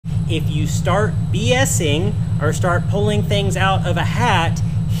if you start BSing or start pulling things out of a hat,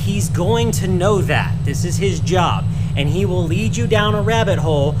 he's going to know that. This is his job. And he will lead you down a rabbit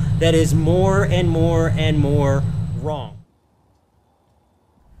hole that is more and more and more wrong.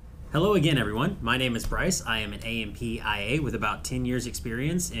 Hello again, everyone. My name is Bryce. I am an A&P IA with about 10 years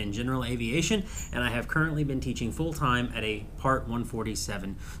experience in general aviation, and I have currently been teaching full-time at a Part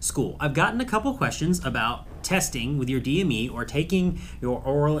 147 school. I've gotten a couple questions about testing with your DME or taking your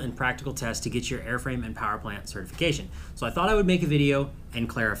oral and practical test to get your Airframe and Power Plant certification. So I thought I would make a video and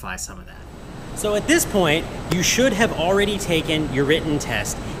clarify some of that. So at this point, you should have already taken your written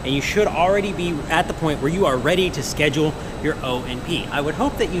test, and you should already be at the point where you are ready to schedule your O&P. I would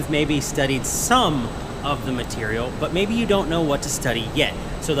hope that you've maybe studied some of the material, but maybe you don't know what to study yet.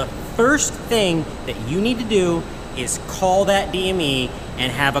 So the first thing that you need to do is call that DME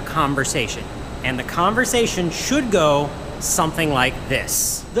and have a conversation. And the conversation should go something like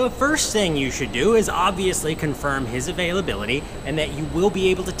this. The first thing you should do is obviously confirm his availability and that you will be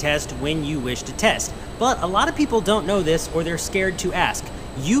able to test when you wish to test. But a lot of people don't know this, or they're scared to ask.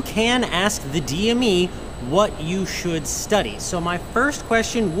 You can ask the DME what you should study. So my first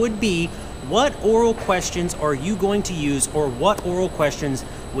question would be, what oral questions are you going to use, or what oral questions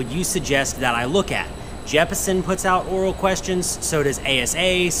would you suggest that I look at? Jeppesen puts out oral questions, so does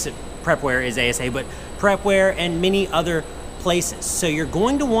ASA, Prepware is ASA, but Prepware and many other places. So you're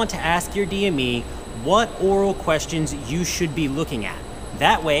going to want to ask your DME what oral questions you should be looking at.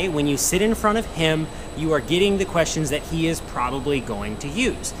 That way, when you sit in front of him, you are getting the questions that he is probably going to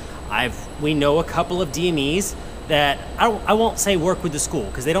use. We know a couple of DMEs that, I won't say work with the school,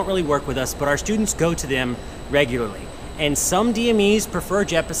 because they don't really work with us, but our students go to them regularly. And some DMEs prefer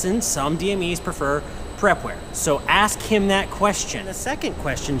Jeppesen, some DMEs prefer Prepware. So ask him that question. The second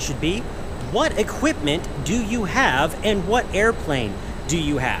question should be, what equipment do you have and what airplane do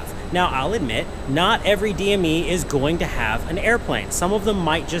you have? Now, I'll admit, not every DME is going to have an airplane. Some of them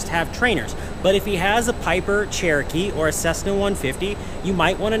might just have trainers. But if he has a Piper Cherokee or a Cessna 150, you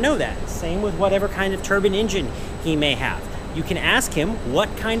might want to know that. Same with whatever kind of turbine engine he may have. You can ask him,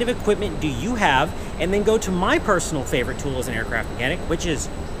 what kind of equipment do you have? And then go to my personal favorite tool as an aircraft mechanic, which is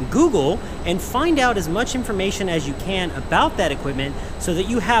Google, and find out as much information as you can about that equipment so that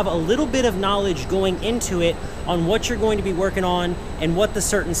you have a little bit of knowledge going into it on what you're going to be working on and what the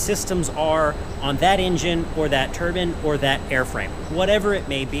certain systems are on that engine or that turbine or that airframe, whatever it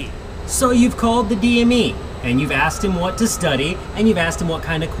may be. So you've called the DME and you've asked him what to study and you've asked him what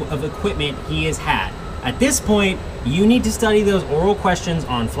kind of equipment he has had. At this point, you need to study those oral questions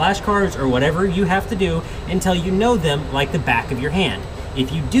on flashcards or whatever you have to do until you know them like the back of your hand.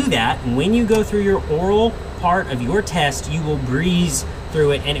 If you do that, when you go through your oral part of your test, you will breeze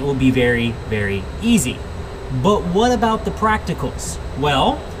through it and it will be very, very easy. But what about the practicals?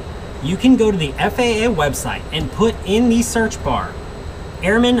 Well, you can go to the FAA website and put in the search bar,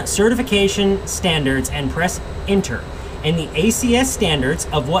 Airman Certification Standards, and press enter. And the ACS standards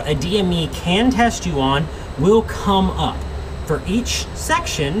of what a DME can test you on will come up. For each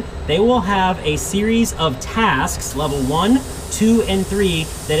section, they will have a series of tasks, level 1, 2, and 3,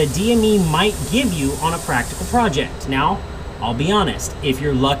 that a DME might give you on a practical project. Now, I'll be honest, if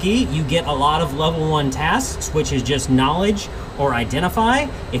you're lucky, you get a lot of level 1 tasks, which is just knowledge or identify.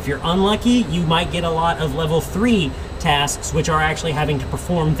 If you're unlucky, you might get a lot of level 3 tasks, which are actually having to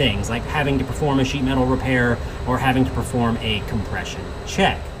perform things, like having to perform a sheet metal repair or having to perform a compression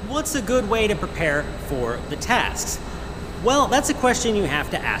check. What's a good way to prepare for the tasks? Well, that's a question you have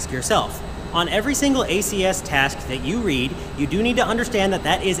to ask yourself. On every single ACS task that you read, you do need to understand that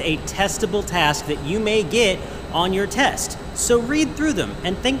that is a testable task that you may get on your test. So read through them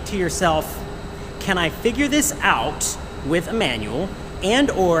and think to yourself, can I figure this out with a manual,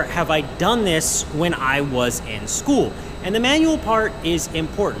 and or have I done this when I was in school? And the manual part is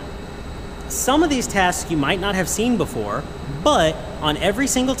important. Some of these tasks you might not have seen before, but on every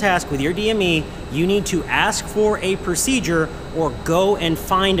single task with your DME, you need to ask for a procedure or go and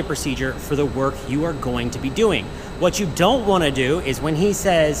find a procedure for the work you are going to be doing. What you don't want to do is when he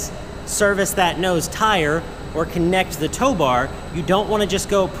says, service that nose tire or connect the tow bar, you don't want to just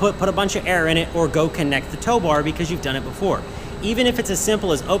go put a bunch of air in it or go connect the tow bar because you've done it before. Even if it's as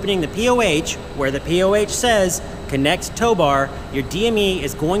simple as opening the POH, where the POH says connect tow bar, your DME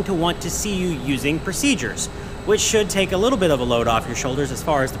is going to want to see you using procedures, which should take a little bit of a load off your shoulders as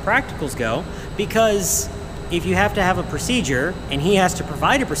far as the practicals go, because if you have to have a procedure and he has to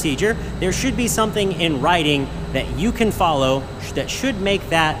provide a procedure, there should be something in writing that you can follow that should make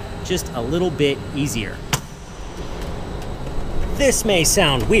that just a little bit easier. This may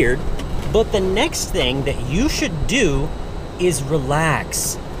sound weird, but the next thing that you should do is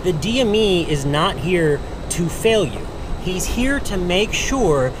relax. The DME is not here to fail you. He's here to make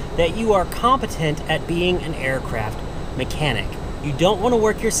sure that you are competent at being an aircraft mechanic. You don't want to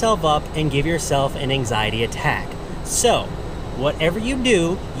work yourself up and give yourself an anxiety attack. So, whatever you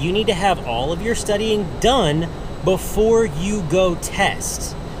do, you need to have all of your studying done before you go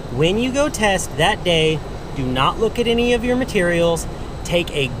test. When you go test that day, do not look at any of your materials,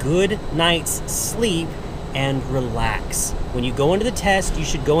 take a good night's sleep, and relax. When you go into the test, you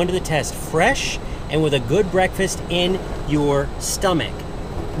should go into the test fresh and with a good breakfast in your stomach.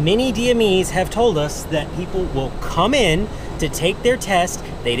 Many DMEs have told us that people will come in to take their test.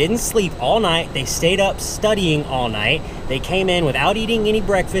 They didn't sleep all night. They stayed up studying all night. They came in without eating any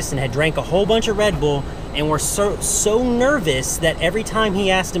breakfast and had drank a whole bunch of Red Bull and were so nervous that every time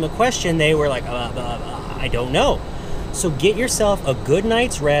he asked them a question, they were like, I don't know. So get yourself a good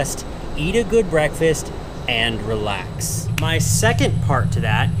night's rest, eat a good breakfast, and relax. My second part to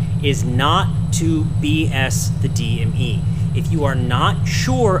that is not to BS the DME. If you are not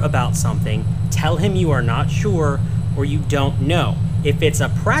sure about something, tell him you are not sure or you don't know. If it's a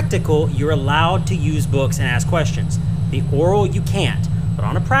practical, you're allowed to use books and ask questions. The oral, you can't. But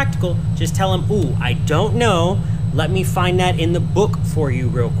on a practical, just tell him, ooh, I don't know. Let me find that in the book for you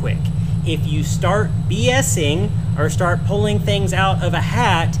real quick. If you start BSing or start pulling things out of a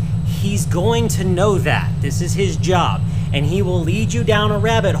hat, he's going to know that. This is his job. And he will lead you down a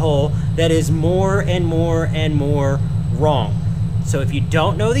rabbit hole that is more and more and more wrong. So if you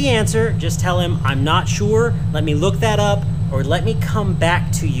don't know the answer, just tell him, I'm not sure, let me look that up, or let me come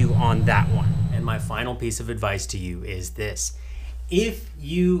back to you on that one. And my final piece of advice to you is this. If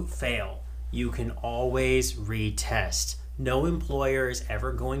you fail, you can always retest. No employer is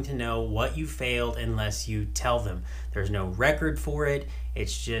ever going to know what you failed unless you tell them. There's no record for it.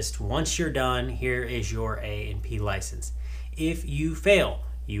 It's just once you're done, here is your A&P license. If you fail,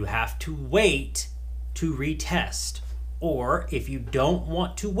 you have to wait to retest. Or if you don't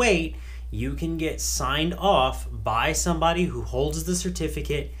want to wait, you can get signed off by somebody who holds the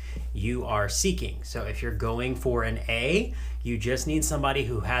certificate you are seeking. So if you're going for an A, you just need somebody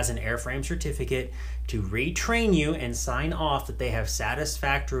who has an airframe certificate to retrain you and sign off that they have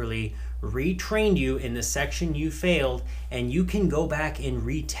satisfactorily retrained you in the section you failed, and you can go back and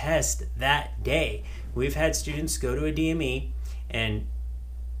retest that day. We've had students go to a DME and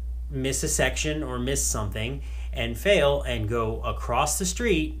miss a section or miss something and fail and go across the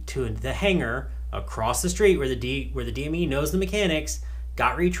street to the hangar across the street where the DME knows the mechanics,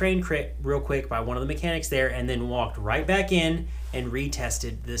 got retrained real quick by one of the mechanics there, and then walked right back in and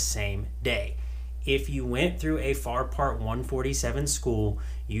retested the same day. If you went through a FAR Part 147 school,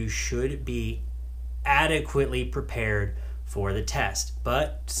 you should be adequately prepared for the test.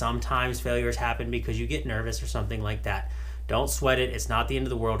 But sometimes failures happen because you get nervous or something like that. Don't sweat it. It's not the end of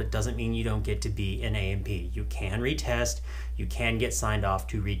the world. It doesn't mean you don't get to be an A&P. You can retest. You can get signed off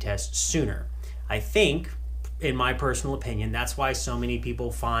to retest sooner. I think, in my personal opinion, that's why so many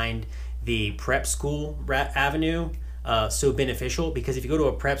people find the prep school avenue so beneficial, because if you go to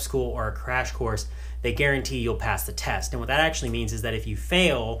a prep school or a crash course, they guarantee you'll pass the test. And what that actually means is that if you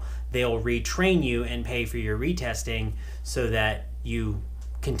fail, they'll retrain you and pay for your retesting so that you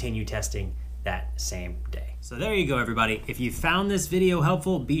continue testing that same day. So there you go, everybody. If you found this video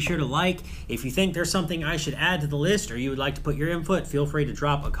helpful, be sure to like. If you think there's something I should add to the list or you would like to put your input, feel free to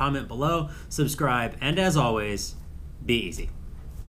drop a comment below, subscribe, and as always, be easy.